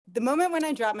The moment when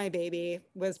I dropped my baby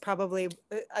was probably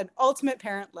an ultimate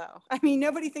parent low. I mean,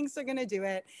 nobody thinks they're going to do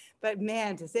it, but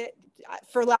man, does it,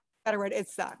 for lack of a better word, it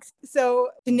sucks. So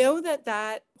to know that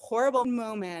that horrible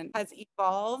moment has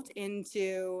evolved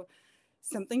into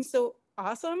something so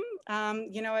awesome,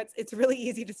 it's really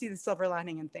easy to see the silver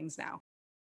lining in things now.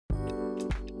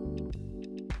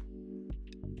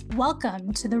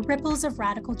 Welcome to the Ripples of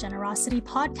Radical Generosity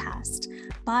podcast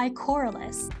by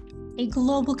Coralus, a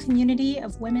global community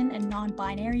of women and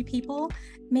non-binary people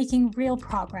making real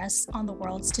progress on the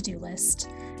world's to-do list.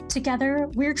 Together,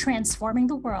 we're transforming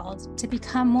the world to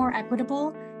become more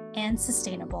equitable and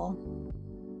sustainable.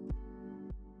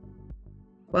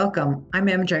 Welcome. I'm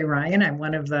MJ Ryan. I'm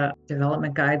one of the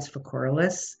development guides for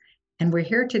Coralus, and we're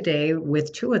here today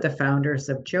with two of the founders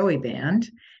of Joeyband.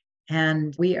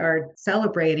 And we are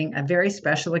celebrating a very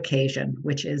special occasion,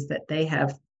 which is that they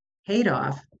have paid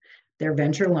off their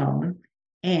venture loan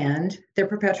and their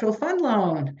perpetual fund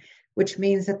loan, which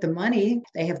means that the money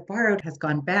they have borrowed has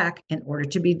gone back in order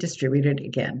to be distributed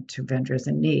again to vendors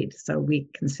in need. So we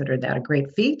consider that a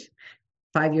great feat.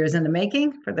 5 years in the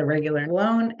making for the regular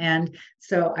loan. And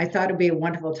so I thought it'd be a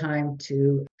wonderful time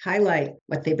to highlight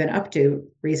what they've been up to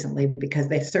recently, because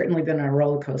they've certainly been on a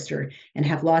roller coaster and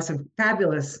have lots of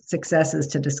fabulous successes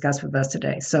to discuss with us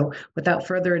today. So without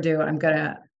further ado, I'm going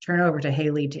to turn over to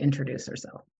Hayley to introduce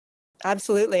herself.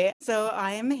 Absolutely. So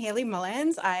I am Hayley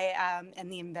Mullins. I am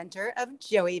the inventor of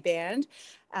Joeyband,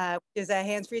 which is a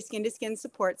hands-free skin-to-skin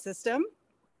support system.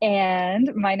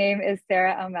 And my name is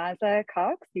Sarah-Almaza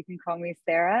Cox. You can call me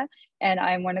Sarah. And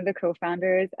I'm one of the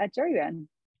co-founders at Joeyband.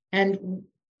 And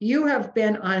you have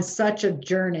been on such a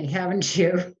journey, haven't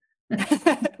you?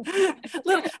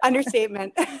 Little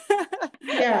understatement.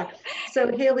 Yeah.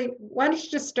 So Hayley, why don't you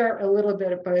just start a little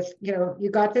bit about,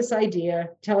 you got this idea.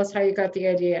 Tell us how you got the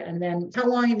idea, and then how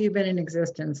long have you been in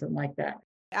existence and like that?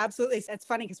 Absolutely. It's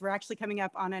funny because we're actually coming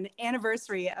up on an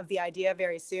anniversary of the idea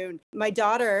very soon. My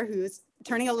daughter, who's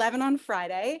turning 11 on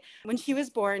Friday, when she was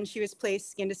born, she was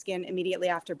placed skin to skin immediately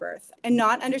after birth. And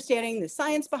not understanding the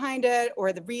science behind it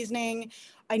or the reasoning,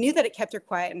 I knew that it kept her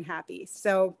quiet and happy.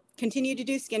 So continued to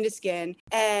do skin to skin.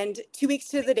 And 2 weeks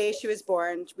to the day she was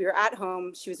born, we were at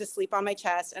home. She was asleep on my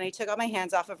chest, and I took all my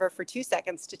hands off of her for 2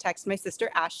 seconds to text my sister,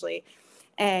 Ashley.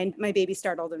 And my baby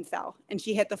startled and fell, and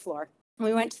she hit the floor.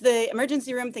 We went to the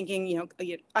emergency room thinking,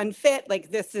 unfit,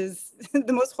 like this is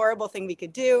the most horrible thing we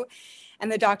could do.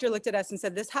 And the doctor looked at us and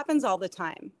said, this happens all the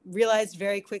time. Realized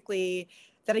very quickly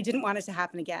that I didn't want it to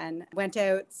happen again. Went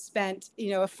out, spent,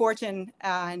 a fortune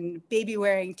on baby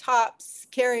wearing tops,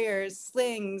 carriers,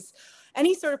 slings,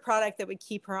 any sort of product that would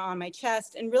keep her on my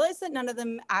chest, and realized that none of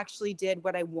them actually did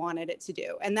what I wanted it to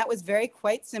do. And that was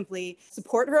quite simply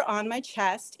support her on my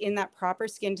chest in that proper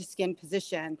skin to skin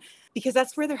position, because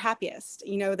that's where they're happiest.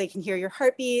 They can hear your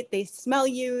heartbeat, they smell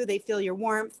you, they feel your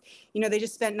warmth. They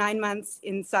just spent 9 months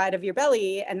inside of your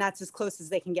belly, and that's as close as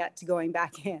they can get to going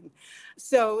back in.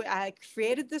 So I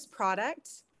created this product.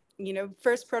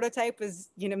 First prototype was,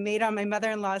 made on my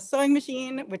mother-in-law's sewing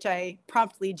machine, which I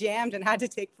promptly jammed and had to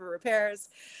take for repairs.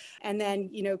 And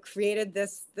then, created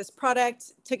this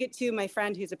product, took it to my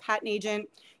friend who's a patent agent.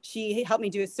 She helped me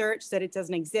do a search, said it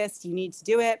doesn't exist, you need to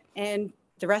do it. And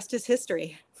the rest is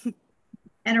history.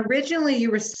 And originally you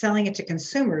were selling it to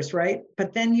consumers, right?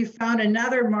 But then you found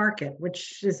another market,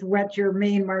 which is what your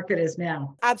main market is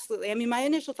now. Absolutely. I mean, my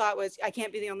initial thought was, I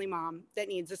can't be the only mom that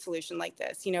needs a solution like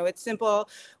this. It's simple.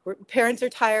 Parents are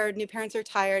tired. New parents are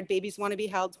tired. Babies want to be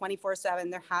held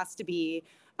 24/7. There has to be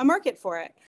a market for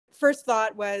it. First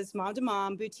thought was mom to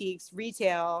mom, boutiques,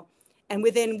 retail. And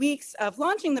within weeks of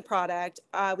launching the product,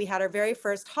 we had our very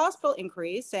first hospital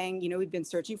inquiry saying, we've been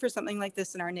searching for something like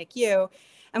this in our NICU.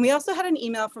 And we also had an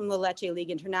email from La Leche League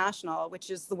International, which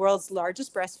is the world's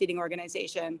largest breastfeeding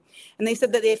organization. And they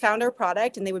said that they found our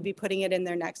product and they would be putting it in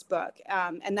their next book.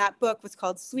 And that book was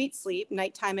called Sweet Sleep,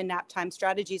 Nighttime and Naptime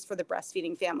Strategies for the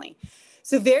Breastfeeding Family.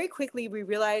 So very quickly, we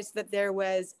realized that there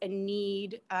was a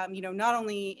need, not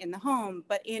only in the home,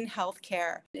 but in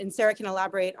healthcare. And Sarah can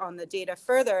elaborate on the data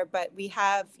further, but we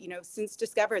have, since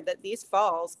discovered that these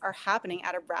falls are happening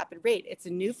at a rapid rate. It's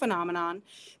a new phenomenon.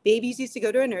 Babies used to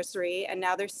go to a nursery, and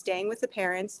now they're staying with the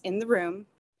parents in the room.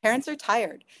 Parents are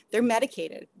tired. They're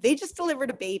medicated. They just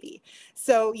delivered a baby.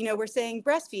 So, we're saying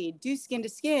breastfeed, do skin to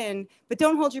skin, but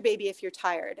don't hold your baby if you're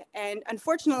tired. And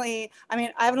unfortunately, I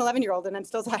have an 11-year-old and I'm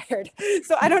still tired.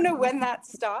 So I don't know when that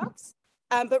stops,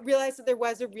 but realized that there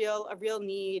was a real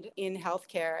need in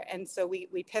healthcare. And so we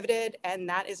pivoted, and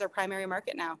that is our primary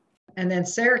market now. And then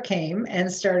Sarah came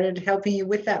and started helping you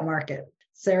with that market.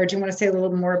 Sarah, do you want to say a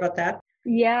little more about that?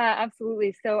 Yeah,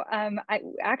 absolutely. So I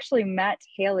actually met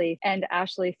Hayley and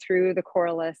Ashley through the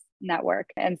Corliss network.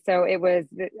 And so it was,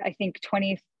 I think,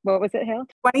 what was it, Hale?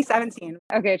 2017.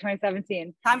 Okay,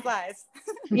 2017. Time flies.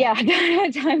 Yeah,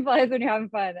 time flies when you're having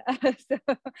fun.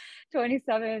 So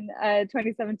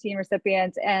 2017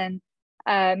 recipients, and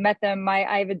met them.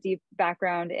 I have a deep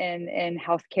background in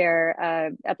healthcare.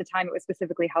 At the time, it was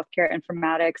specifically healthcare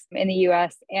informatics in the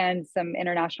US and some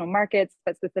international markets,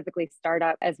 but specifically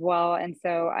startup as well. And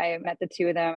so I met the two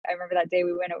of them. I remember that day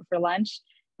we went out for lunch.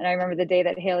 And I remember the day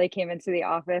that Hayley came into the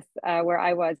office where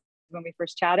I was when we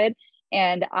first chatted.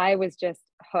 And I was just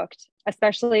hooked,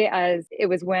 especially as it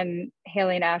was when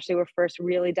Hayley and Ashley were first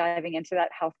really diving into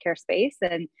that healthcare space.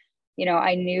 And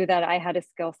I knew that I had a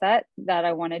skill set that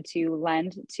I wanted to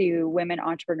lend to women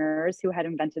entrepreneurs who had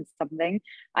invented something.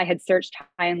 I had searched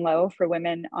high and low for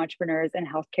women entrepreneurs in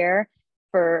healthcare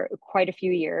for quite a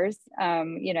few years,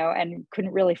 and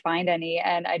couldn't really find any.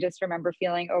 And I just remember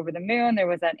feeling over the moon. There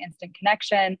was that instant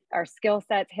connection. Our skill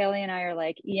sets, Hayley and I are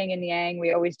like yin and yang.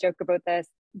 We always joke about this,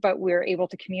 but we're able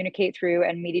to communicate through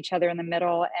and meet each other in the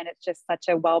middle. And it's just such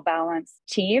a well-balanced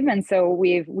team. And so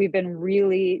we've been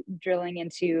really drilling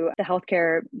into the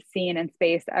healthcare scene and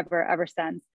space ever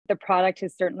since. The product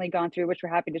has certainly gone through, which we're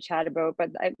happy to chat about,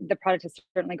 but the product has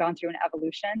certainly gone through an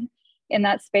evolution in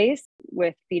that space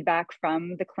with feedback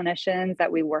from the clinicians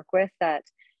that we work with that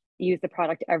use the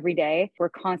product every day. We're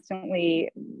constantly,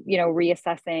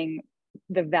 reassessing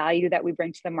the value that we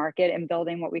bring to the market and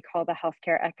building what we call the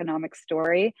healthcare economic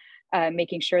story,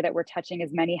 making sure that we're touching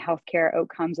as many healthcare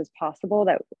outcomes as possible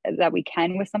that we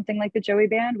can with something like the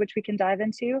Joeyband, which we can dive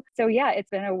into. So yeah, it's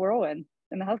been a whirlwind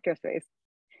in the healthcare space.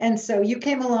 And so you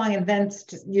came along and then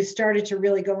you started to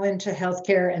really go into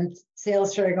healthcare and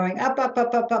sales started going up.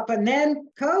 And then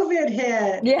COVID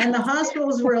hit and the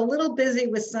hospitals were a little busy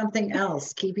with something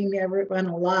else, keeping everyone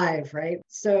alive, right?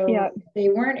 So they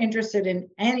weren't interested in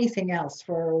anything else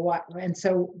for what. And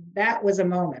so that was a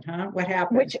moment, huh? What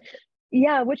happened?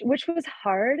 Which was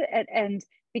hard. And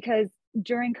because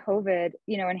during COVID,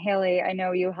 and Hayley, I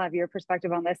know you have your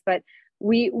perspective on this, but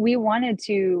we wanted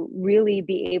to really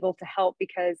be able to help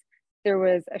because there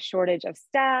was a shortage of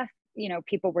staff,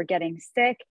 people were getting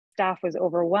sick, staff was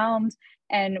overwhelmed.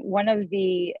 And one of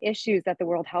the issues that the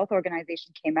World Health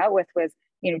Organization came out with was,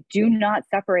 do not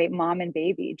separate mom and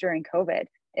baby during COVID.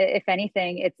 If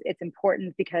anything, it's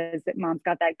important because mom's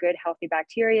got that good, healthy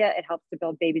bacteria. It helps to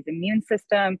build baby's immune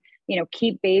system,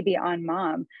 keep baby on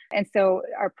mom. And so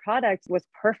our product was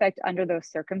perfect under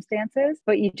those circumstances,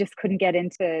 but you just couldn't get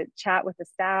into chat with the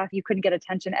staff. You couldn't get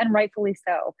attention, and rightfully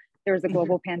so. There was a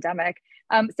global pandemic.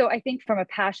 So I think from a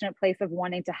passionate place of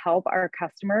wanting to help our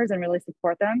customers and really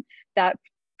support them, that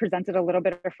presented a little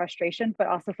bit of frustration, but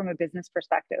also from a business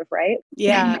perspective, right?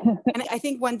 Yeah. And I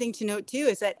think one thing to note too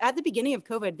is that at the beginning of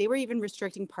COVID, they were even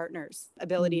restricting partners'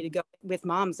 ability to go with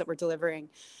moms that were delivering,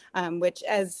 which,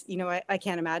 as you know, I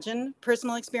can't imagine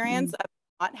personal experience of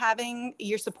not having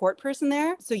your support person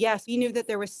there. So yes, we knew that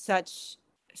there was such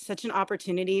an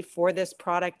opportunity for this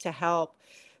product to help.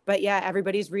 But yeah,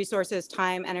 everybody's resources,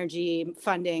 time, energy,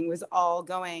 funding was all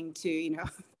going to,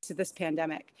 to this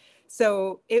pandemic.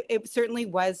 So it certainly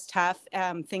was tough.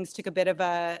 Things took a bit of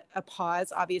a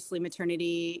pause. Obviously,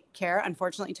 maternity care,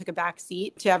 unfortunately, took a back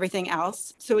seat to everything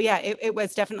else. So yeah, it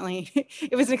was definitely,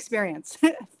 it was an experience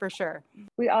for sure.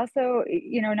 We also,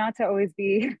 not to always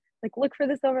be like, look for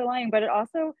the silver lining, but it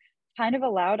also kind of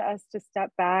allowed us to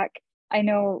step back. I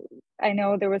know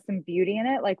there was some beauty in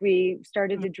it. Like we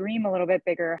started to dream a little bit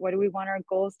bigger. What do we want our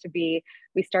goals to be?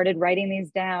 We started writing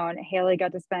these down. Hayley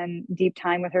got to spend deep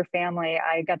time with her family.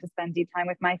 I got to spend deep time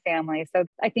with my family. So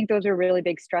I think those are really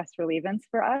big stress relievants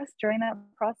for us during that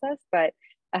process, but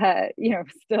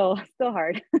still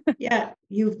hard. Yeah.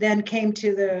 You then came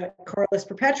to the Corliss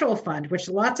Perpetual Fund, which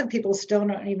lots of people still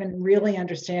don't even really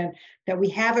understand that we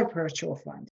have a perpetual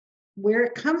fund. Where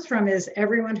it comes from is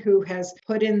everyone who has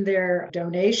put in their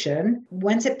donation,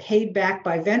 once it paid back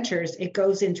by ventures, it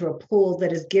goes into a pool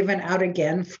that is given out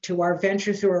again to our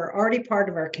ventures who are already part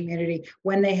of our community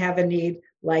when they have a need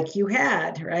like you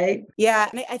had, right? Yeah,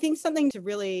 and I think something to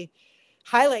really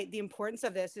highlight the importance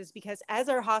of this is because as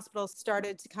our hospitals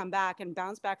started to come back and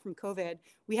bounce back from COVID,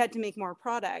 we had to make more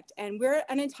product. And we're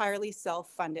an entirely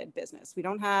self-funded business. We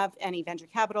don't have any venture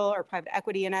capital or private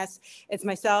equity in us. It's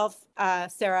myself,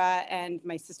 Sarah, and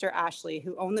my sister, Ashley,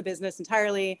 who own the business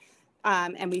entirely.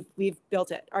 And we've built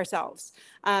it ourselves.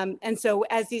 And so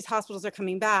as these hospitals are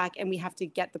coming back and we have to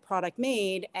get the product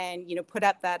made and, put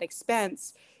up that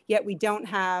expense, yet we don't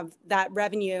have that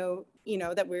revenue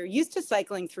that we're used to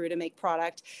cycling through to make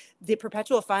product, the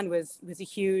perpetual fund was a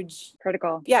huge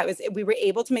critical. Yeah, we were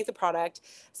able to make the product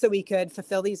so we could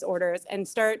fulfill these orders and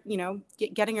start,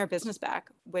 getting our business back,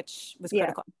 which was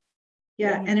critical.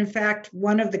 Yeah. And in fact,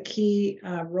 one of the key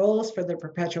roles for the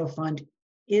perpetual fund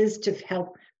is to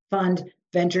help fund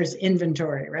ventures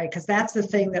inventory, right? Because that's the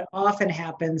thing that often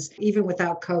happens even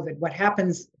without COVID. What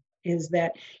happens is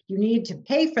that you need to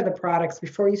pay for the products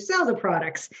before you sell the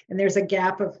products. And there's a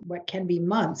gap of what can be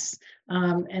months.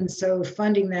 And so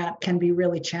funding that can be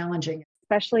really challenging.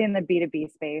 Especially in the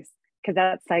B2B space, because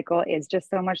that cycle is just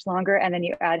so much longer. And then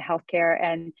you add healthcare.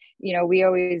 And, we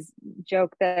always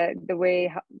joke that the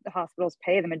way the hospitals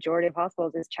pay, the majority of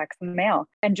hospitals is checks in the mail.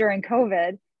 And during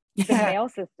COVID, the mail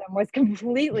system was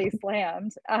completely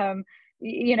slammed. So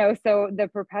the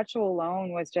perpetual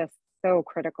loan was just so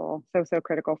critical, so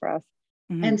critical for us.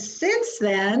 Mm-hmm. And since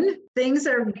then, things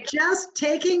are just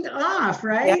taking off,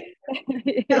 right?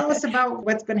 Yeah. Tell us about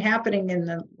what's been happening in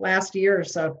the last year or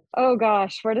so. Oh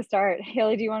gosh, where to start?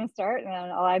 Hayley, do you want to start? And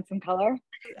then I'll add some color.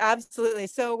 Absolutely.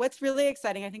 So what's really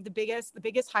exciting, I think the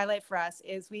biggest highlight for us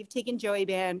is we've taken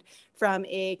Joeyband from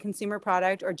a consumer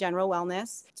product or general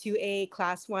wellness to a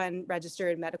class 1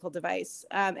 registered medical device.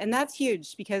 And that's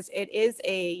huge because it is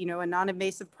a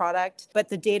non-invasive product, but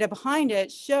the data behind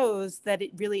it shows that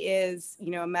it really is,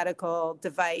 a medical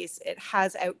device. It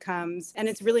has outcomes, and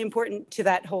it's really important to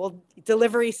that whole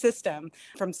delivery system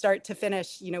from start to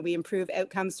finish. We improve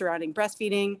outcomes surrounding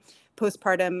breastfeeding,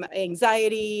 postpartum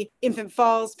anxiety, infant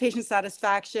falls, patient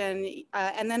satisfaction,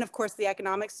 and then, of course, the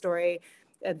economic story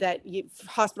that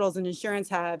hospitals and insurance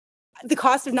have. The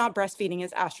cost of not breastfeeding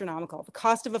is astronomical. The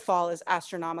cost of a fall is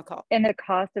astronomical. And the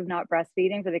cost of not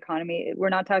breastfeeding for the economy, we're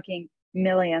not talking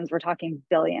millions, we're talking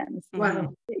billions.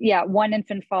 Wow. Yeah, one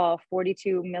infant fall,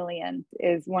 42 million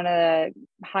is one of the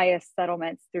highest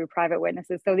settlements through private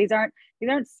witnesses. So these aren't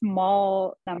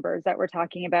small numbers that we're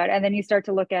talking about. And then you start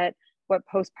to look at what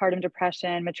postpartum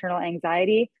depression, maternal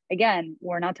anxiety, again,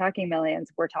 we're not talking millions,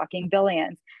 we're talking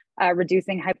billions.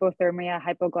 Reducing hypothermia,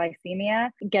 hypoglycemia,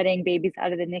 getting babies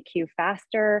out of the NICU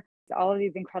faster, all of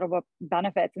these incredible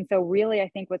benefits. And so really, I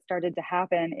think what started to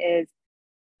happen is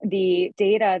the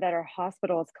data that our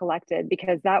hospitals collected,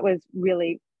 because that was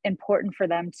really important for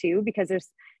them too, because there's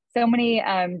so many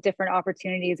different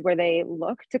opportunities where they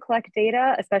look to collect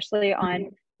data, especially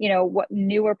on what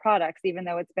newer products, even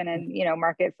though it's been in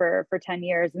market for 10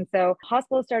 years. And so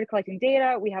hospitals started collecting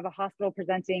data. We have a hospital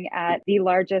presenting at the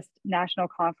largest national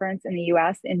conference in the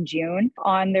US in June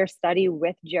on their study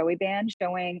with Joeyband,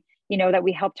 showing that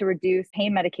we help to reduce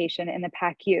pain medication in the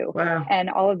PACU. Wow. And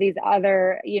all of these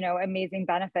other, amazing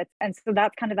benefits. And so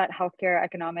that's kind of that healthcare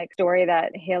economic story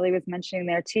that Hayley was mentioning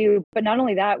there too. But not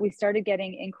only that, we started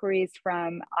getting inquiries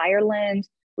from Ireland.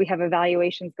 We have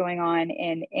evaluations going on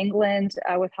in England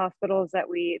with hospitals that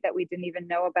we didn't even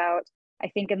know about. I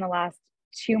think in the last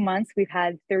 2 months, we've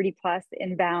had 30 plus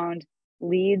inbound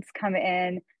leads come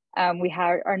in. We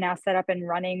are now set up and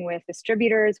running with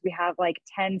distributors. We have like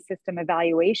 10 system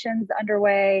evaluations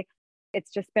underway. It's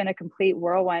just been a complete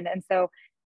whirlwind. And so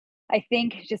I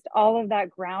think just all of that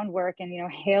groundwork, and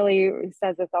Hayley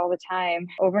says this all the time,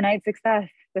 overnight success.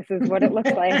 This is what it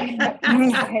looks like.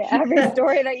 Every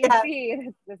story that you see,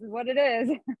 this is what it is.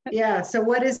 Yeah. So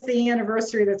what is the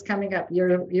anniversary that's coming up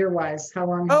year-wise? How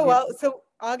long? So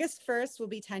August 1st will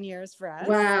be 10 years for us.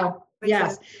 Wow.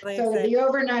 Yes. Really so exciting. The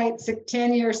overnight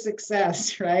 10-year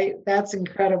success, right? That's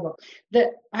incredible.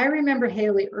 I remember,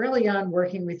 Hayley, early on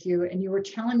working with you, and you were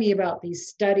telling me about these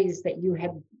studies that you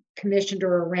had commissioned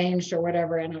or arranged or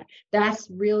whatever. And that's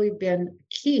really been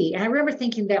key. And I remember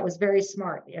thinking that was very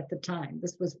smart at the time.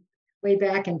 This was way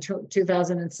back in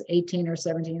 2018 or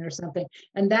 17 or something.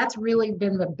 And that's really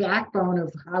been the backbone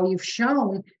of how you've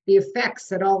shown the effects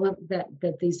that all of that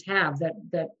these have,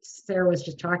 that Sarah was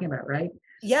just talking about, right?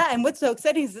 Yeah. And what's so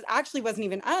exciting is it actually wasn't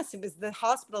even us. It was the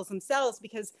hospitals themselves,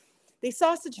 because they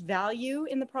saw such value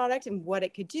in the product and what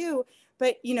it could do.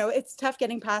 But, it's tough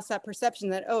getting past that perception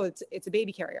that, it's a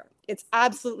baby carrier. It's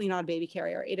absolutely not a baby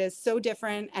carrier. It is so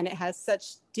different, and it has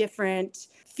such different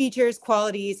features,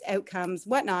 qualities, outcomes,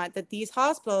 whatnot, that these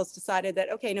hospitals decided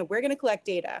that, okay, no, we're going to collect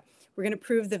data. We're going to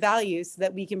prove the value so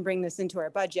that we can bring this into our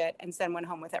budget and send one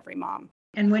home with every mom.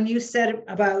 And when you said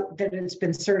about that it's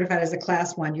been certified as a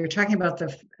class 1, you're talking about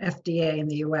the FDA in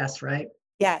the US, right?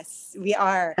 Yes, we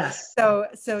are. Yes. So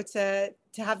to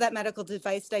have that medical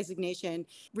device designation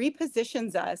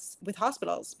repositions us with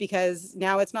hospitals, because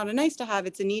now it's not a nice to have,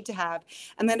 it's a need to have.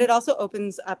 And then it also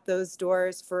opens up those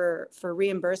doors for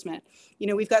reimbursement.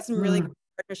 We've got some really good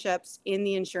partnerships in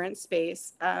the insurance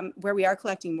space where we are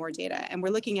collecting more data, and we're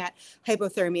looking at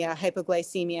hypothermia,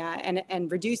 hypoglycemia,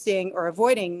 and reducing or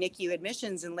avoiding NICU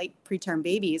admissions in late preterm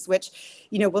babies, which,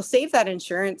 will save that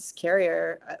insurance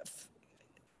carrier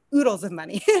oodles of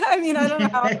money. I mean, I don't know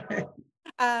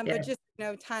how, but just,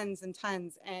 tons and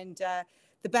tons. And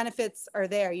the benefits are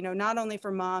there, not only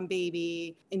for mom,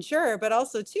 baby, insurer, but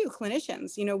also too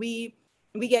clinicians.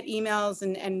 We get emails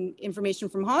and information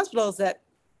from hospitals that,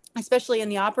 especially in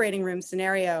the operating room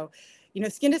scenario,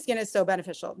 skin to skin is so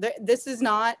beneficial. This is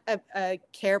not a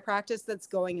care practice that's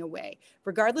going away.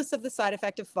 Regardless of the side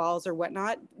effect of falls or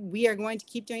whatnot, we are going to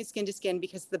keep doing skin to skin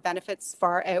because the benefits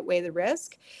far outweigh the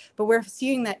risk. But we're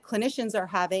seeing that clinicians are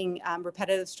having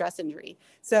repetitive stress injury.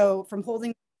 So from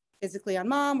holding physically on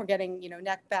mom, we're getting,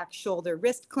 neck, back, shoulder,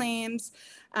 wrist claims.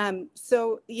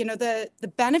 So,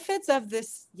 the benefits of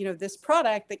this, this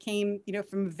product that came,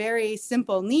 from a very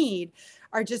simple need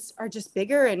are just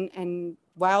bigger and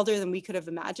wilder than we could have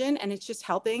imagined. And it's just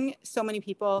helping so many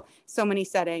people, so many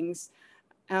settings.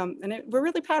 We're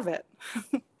really proud of it.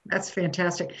 That's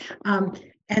fantastic.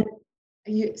 And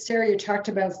Sarah, you talked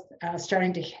about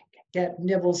starting to get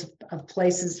nibbles of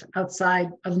places outside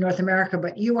of North America,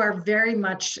 but you are very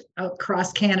much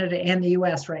across Canada and the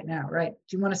US right now, right?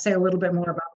 Do you want to say a little bit more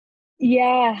about?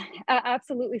 Yeah,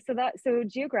 absolutely. So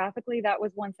geographically, that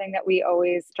was one thing that we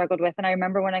always struggled with. And I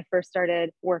remember when I first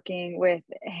started working with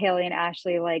Hayley and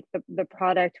Ashley, like the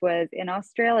product was in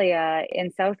Australia,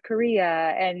 in South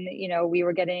Korea, and, we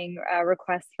were getting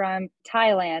requests from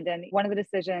Thailand. And one of the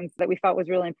decisions that we felt was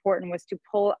really important was to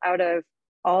pull out of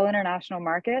all international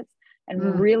markets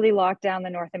and really lock down the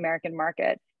North American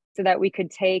market so that we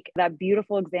could take that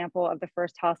beautiful example of the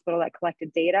first hospital that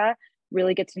collected data,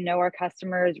 really get to know our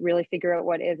customers, really figure out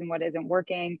what is and what isn't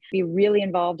working, be really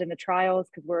involved in the trials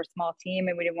because we're a small team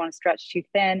and we didn't want to stretch too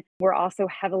thin. We're also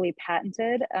heavily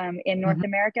patented in North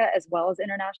America as well as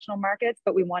international markets,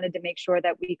 but we wanted to make sure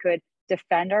that we could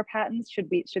defend our patents should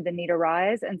the need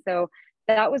arise. And so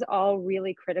that was all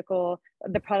really critical.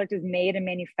 The product is made and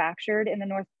manufactured in the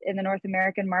North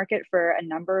American market for a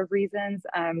number of reasons,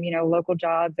 local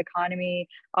jobs, economy,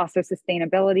 also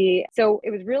sustainability. So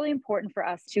it was really important for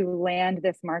us to land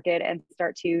this market and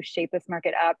start to shape this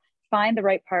market up, find the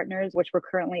right partners, which we're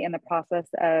currently in the process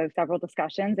of several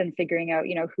discussions and figuring out,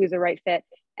 who's the right fit.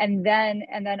 And then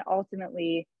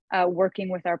ultimately working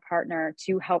with our partner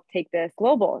to help take this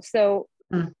global. So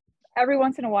every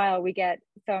once in a while, we get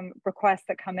some requests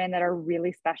that come in that are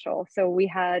really special. So we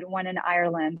had one in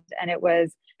Ireland, and it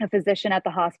was a physician at the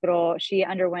hospital. She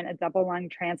underwent a double lung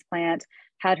transplant,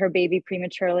 had her baby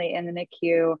prematurely in the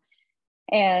NICU,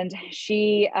 and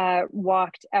she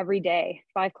walked every day,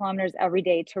 5 kilometers every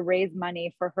day to raise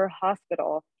money for her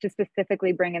hospital to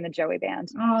specifically bring in the Joeyband.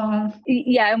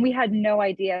 Yeah, and we had no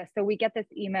idea. So we get this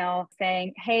email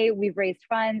saying, hey, we've raised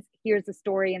funds. Here's the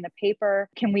story in the paper.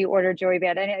 Can we order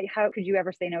Joeyband? And how could you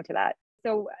ever say no to that?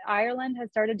 So Ireland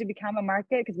has started to become a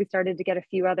market because we started to get a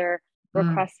few other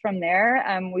requests from there.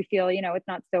 We feel, it's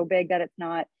not so big that it's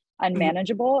not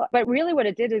unmanageable. But really what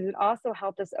it did is it also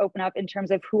helped us open up in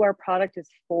terms of who our product is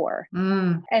for.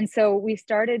 And so we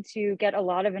started to get a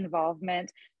lot of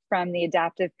involvement from the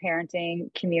adaptive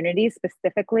parenting community,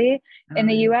 specifically in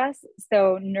the US.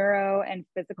 So neuro and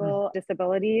physical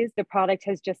disabilities, the product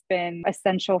has just been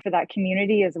essential for that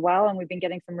community as well. And we've been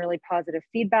getting some really positive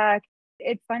feedback.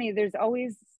 It's funny, there's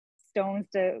always stones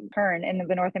to turn in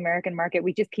the North American market.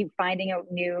 We just keep finding out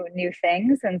new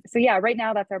things. And so, yeah, right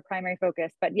now that's our primary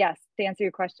focus. But yes, to answer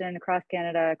your question, across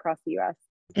Canada, across the US.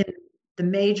 And the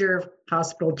major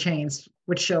hospital chains,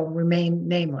 which shall remain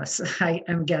nameless, I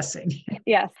am guessing.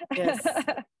 Yes.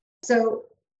 So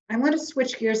I want to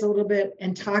switch gears a little bit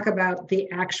and talk about the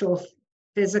actual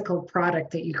physical product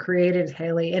that you created,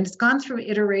 Hayley. And it's gone through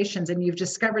iterations, and you've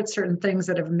discovered certain things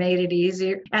that have made it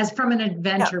easier. As from an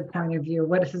inventor point of view,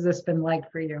 what has this been like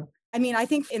for you? I mean, I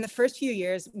think in the first few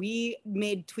years, we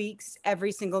made tweaks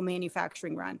every single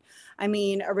manufacturing run. I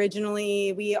mean,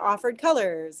 originally we offered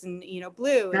colors and,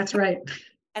 blue. That's right.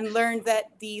 And learned that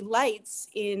the lights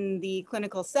in the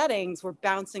clinical settings were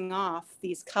bouncing off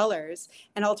these colors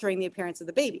and altering the appearance of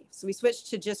the baby. So we switched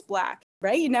to just black,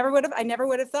 right? I never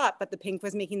would have thought, but the pink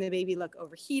was making the baby look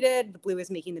overheated. The blue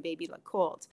was making the baby look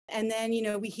cold. And then,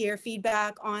 we hear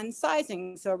feedback on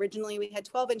sizing. So originally we had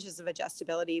 12 inches of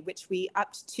adjustability, which we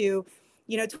upped to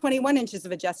 21 inches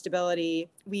of adjustability.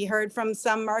 We heard from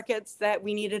some markets that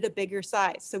we needed a bigger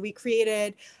size. So we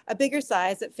created a bigger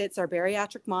size that fits our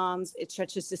bariatric moms. It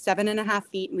stretches to 7.5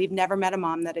 feet, and we've never met a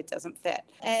mom that it doesn't fit.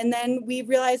 And then we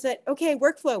realized that, okay,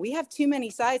 workflow, we have too many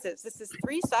sizes. This is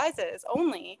 3 sizes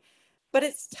only. but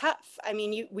it's tough. I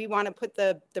mean, we want to put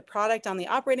the product on the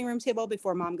operating room table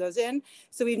before mom goes in.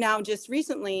 So we've now just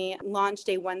recently launched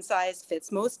a one size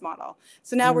fits most model.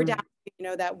 So now we're down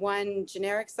to, that one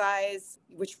generic size,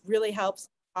 which really helps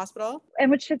hospital.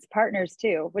 And which fits partners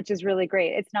too, which is really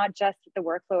great. It's not just the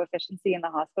workflow efficiency in the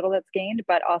hospital that's gained,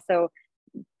 but also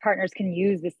partners can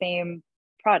use the same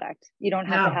product. You don't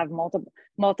have to have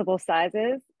multiple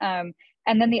sizes. And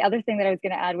then the other thing that I was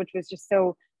going to add, which was just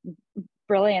so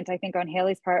brilliant, I think on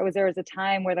Hayley's part, was there was a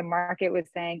time where the market was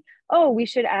saying, oh, we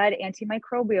should add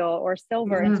antimicrobial or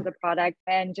silver into the product,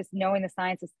 and just knowing the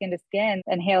science of skin to skin.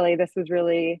 And Hayley, this was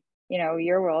really,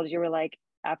 your world. You were like,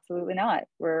 absolutely not.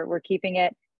 We're keeping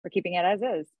it as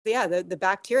is. Yeah, the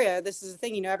bacteria, this is the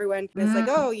thing, everyone is like,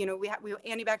 oh, we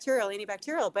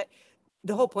antibacterial, but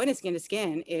the whole point of skin to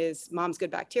skin is mom's good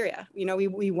bacteria.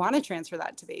 We want to transfer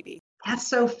that to baby. That's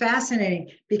so fascinating,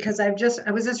 because I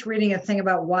was just reading a thing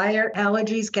about why are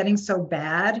allergies getting so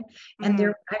bad. And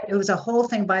it was a whole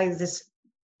thing by this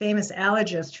famous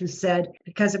allergist who said,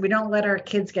 because we don't let our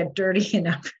kids get dirty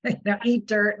enough, eat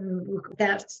dirt, and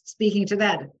that's speaking to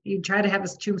that. You try to have a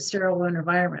too sterile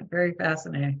environment. Very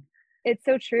fascinating. It's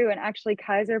so true. And actually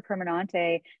Kaiser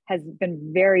Permanente has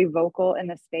been very vocal in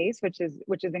the space, which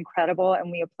is incredible.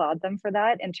 And we applaud them for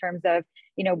that in terms of,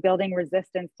 building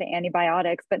resistance to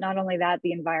antibiotics, but not only that,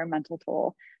 the environmental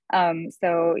toll.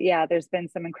 So yeah, there's been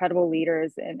some incredible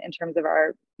leaders in terms of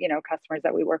our, customers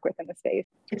that we work with in the space.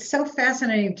 It's so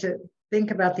fascinating to think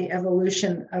about the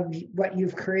evolution of what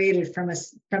you've created from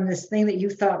this thing that you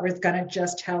thought was going to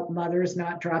just help mothers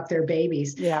not drop their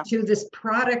babies to this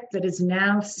product that is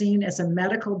now seen as a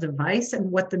medical device,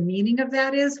 and what the meaning of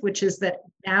that is, which is that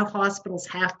now hospitals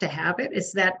have to have it.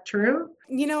 Is that true?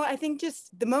 I think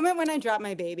just the moment when I dropped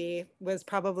my baby was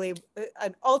probably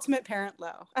an ultimate parent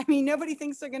low. I mean, nobody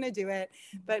thinks they're going to do it,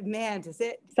 but man, does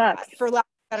it sucks. For lack of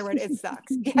a better word, it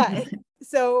sucks. Yeah.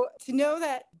 So to know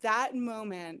that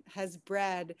moment has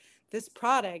bred this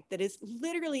product that is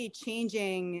literally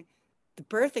changing the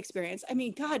birth experience. I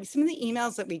mean, God, some of the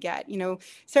emails that we get,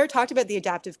 Sarah talked about the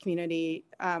adaptive community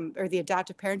or the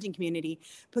adaptive parenting community,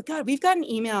 but God, we've gotten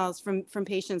emails from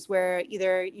patients where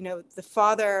either, the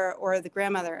father or the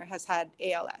grandmother has had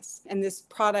ALS, and this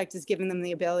product has given them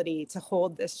the ability to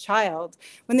hold this child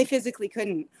when they physically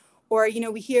couldn't. Or,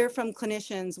 we hear from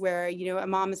clinicians where, a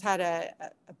mom has had a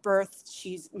birth,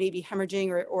 she's maybe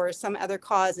hemorrhaging or some other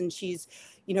cause, and she's,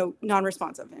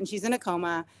 non-responsive, and she's in a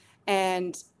coma,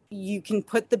 and you can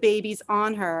put the babies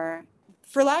on her,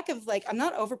 for lack of I'm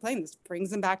not overplaying this, brings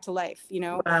them back to life,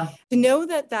 Wow. To know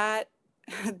that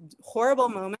horrible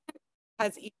moment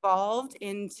has evolved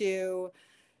into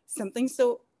something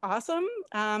so awesome.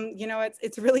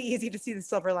 It's really easy to see the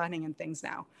silver lining in things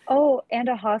now. Oh, and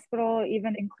a hospital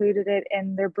even included it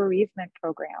in their bereavement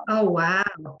program. Oh, wow.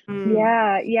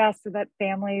 Yeah. So that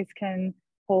families can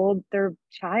hold their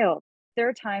child. There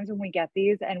are times when we get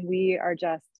these and we are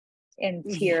just in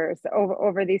tears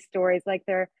over these stories. Like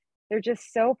they're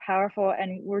just so powerful,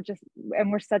 and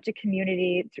we're such a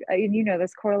community, and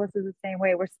this Corliss is the same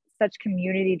way. We're such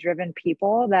community driven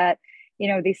people that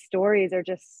these stories are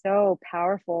just so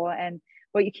powerful, and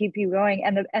what you keep you going.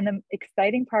 And the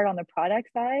exciting part on the product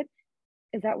side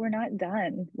is that we're not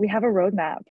done. We have a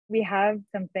roadmap. We have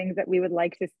some things that we would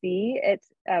like to see it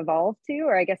evolve to,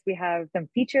 or I guess we have some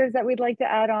features that we'd like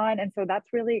to add on. And so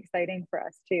that's really exciting for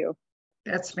us too.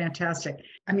 That's fantastic.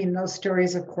 I mean, those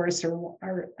stories, of course,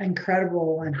 are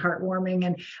incredible and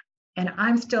heartwarming. And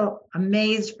I'm still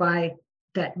amazed by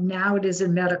that now it is a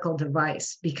medical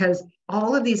device, because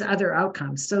all of these other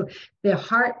outcomes, so the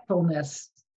heartfulness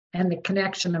and the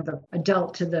connection of the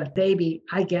adult to the baby,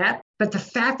 I get, but the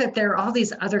fact that there are all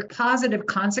these other positive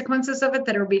consequences of it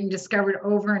that are being discovered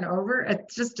over and over,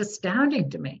 it's just astounding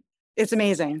to me. It's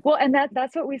amazing. Well, and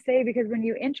that's what we say, because when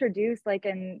you introduce,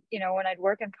 when I'd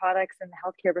work in products in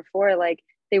healthcare before,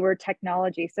 they were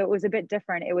technology. So it was a bit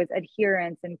different. It was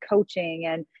adherence and coaching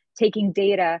and taking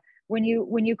data. When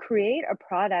you create a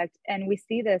product, and we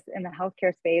see this in the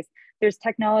healthcare space, there's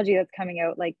technology that's coming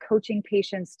out, like coaching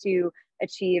patients to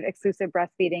achieve exclusive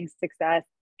breastfeeding success,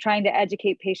 trying to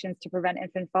educate patients to prevent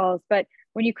infant falls. But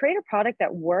when you create a product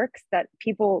that works, that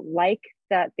people like,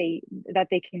 that they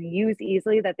can use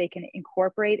easily, that they can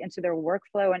incorporate into their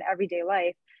workflow and everyday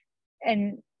life,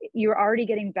 and you're already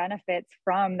getting benefits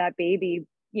from that baby,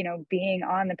 being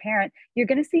on the parent, you're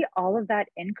going to see all of that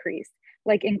increase,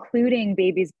 including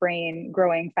baby's brain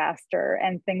growing faster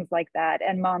and things like that,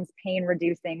 and mom's pain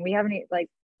reducing. We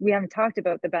haven't talked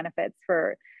about the benefits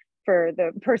for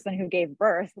the person who gave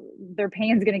birth. Their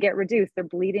pain's going to get reduced, their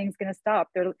bleeding's going to stop,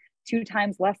 they're 2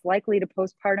 times less likely to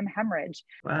postpartum hemorrhage.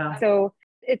 Wow. So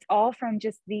It's all from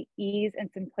just the ease and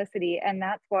simplicity. And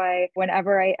that's why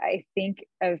whenever I think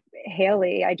of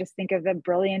Hayley, I just think of the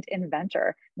brilliant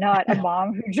inventor, not a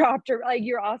mom who dropped her, like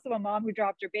you're also a mom who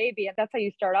dropped your baby. And that's how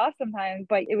you start off sometimes,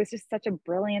 but it was just such a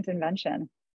brilliant invention.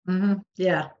 Mm-hmm.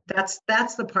 Yeah,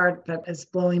 that's the part that is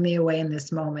blowing me away in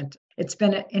this moment. It's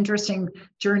been an interesting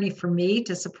journey for me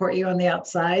to support you on the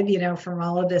outside, from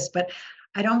all of this, but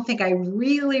I don't think I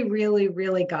really, really,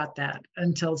 really got that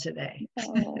until today.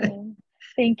 Oh,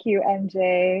 thank you,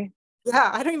 MJ.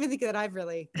 Yeah, I don't even think that I've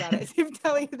really got it. I'm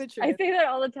telling you the truth. I say that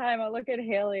all the time. I'll look at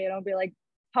Hayley and I'll be like,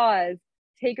 pause,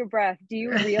 take a breath. Do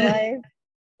you realize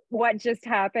what just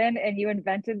happened and you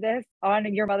invented this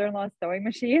on your mother-in-law's sewing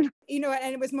machine?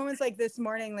 And it was moments like this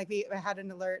morning, like we had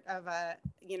an alert of a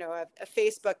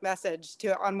Facebook message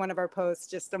on one of our posts,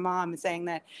 just a mom saying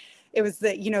that it was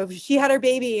that, she had her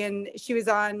baby and she was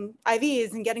on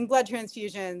IVs and getting blood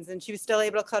transfusions and she was still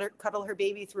able to cuddle her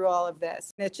baby through all of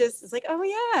this. And it's like, oh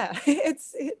yeah,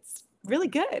 it's really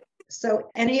good.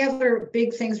 So any other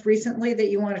big things recently that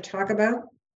you want to talk about?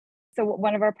 So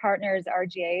one of our partners,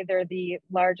 RGA, they're the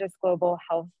largest global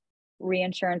health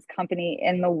reinsurance company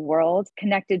in the world,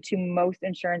 connected to most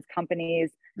insurance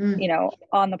companies,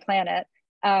 on the planet.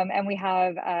 And we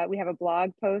have a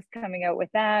blog post coming out with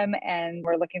them, and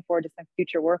we're looking forward to some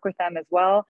future work with them as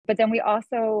well. But then we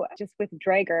also just with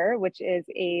Draeger, which is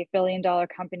a billion-dollar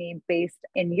company based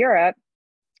in Europe,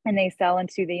 and they sell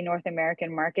into the North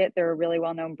American market. They're a really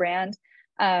well-known brand.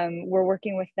 We're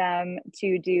working with them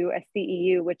to do a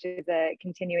CEU, which is a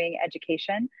continuing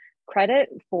education credit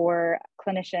for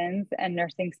clinicians and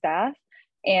nursing staff.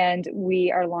 And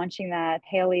we are launching that.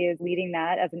 Hayley is leading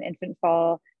that as an infant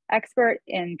fall expert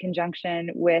in conjunction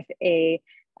with a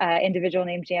individual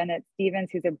named Janet Stevens,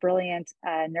 who's a brilliant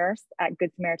nurse at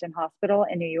Good Samaritan Hospital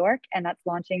in New York. And that's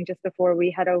launching just before we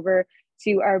head over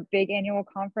to our big annual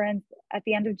conference at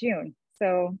the end of June.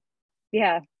 So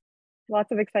yeah,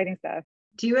 lots of exciting stuff.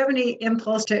 Do you have any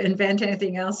impulse to invent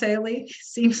anything else, Hayley?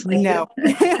 Seems like no. I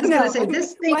was going to say,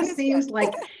 this thing seems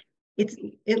like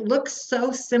it looks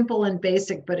so simple and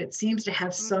basic, but it seems to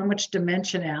have so much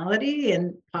dimensionality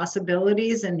and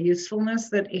possibilities and usefulness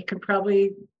that it could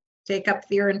probably take up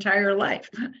your entire life.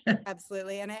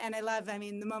 Absolutely. And I love,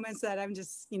 the moments that I'm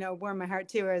just, warm my heart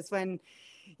to is when,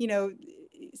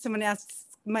 someone asks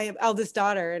my eldest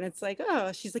daughter and it's like,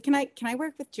 oh, she's like, can I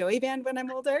work with Joeyband when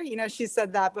I'm older? She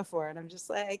said that before. And I'm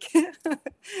just like,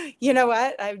 you know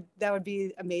what? That would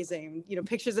be amazing.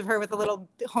 Pictures of her with a little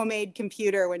homemade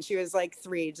computer when she was like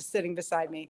 3, just sitting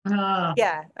beside me.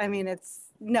 Yeah. I'm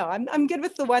good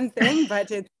with the one thing,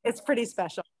 but it's pretty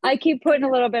special. I keep putting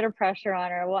a little bit of pressure on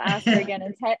her. We'll ask her again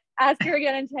in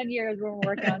 10 years when we're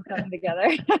working on something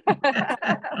together.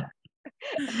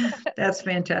 That's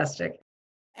fantastic.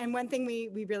 And one thing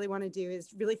we really want to do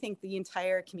is really thank the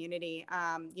entire community,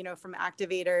 from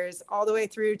activators all the way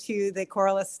through to the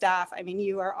Corliss staff.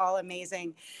 You are all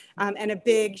amazing. And a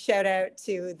big shout out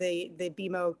to the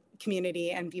BMO community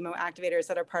and BMO activators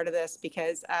that are part of this,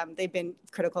 because they've been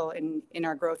critical in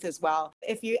our growth as well.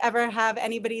 If you ever have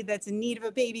anybody that's in need of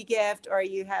a baby gift, or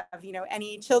you have,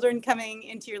 any children coming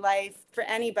into your life for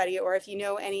anybody, or if you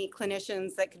know any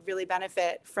clinicians that could really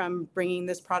benefit from bringing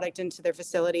this product into their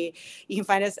facility, you can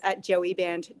find us at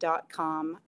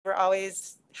joeyband.com. We're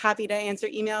always happy to answer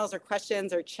emails or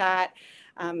questions or chat,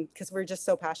 because we're just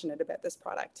so passionate about this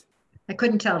product. I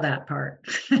couldn't tell that part.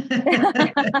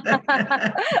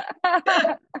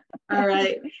 All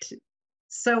right.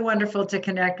 So wonderful to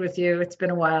connect with you. It's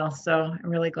been a while, so I'm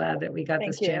really glad that we got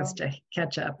this chance to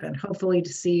catch up, and hopefully to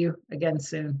see you again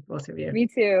soon, both of you. Me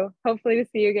too. Hopefully to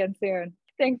see you again soon.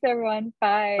 Thanks, everyone.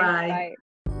 Bye. Bye.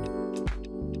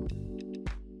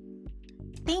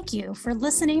 Thank you for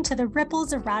listening to the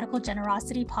Ripples of Radical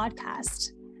Generosity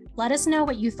podcast. Let us know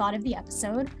what you thought of the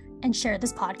episode and share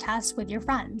this podcast with your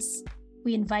friends.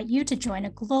 We invite you to join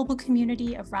a global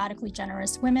community of radically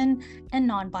generous women and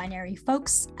non-binary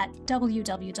folks at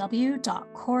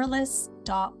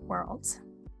www.corliss.world.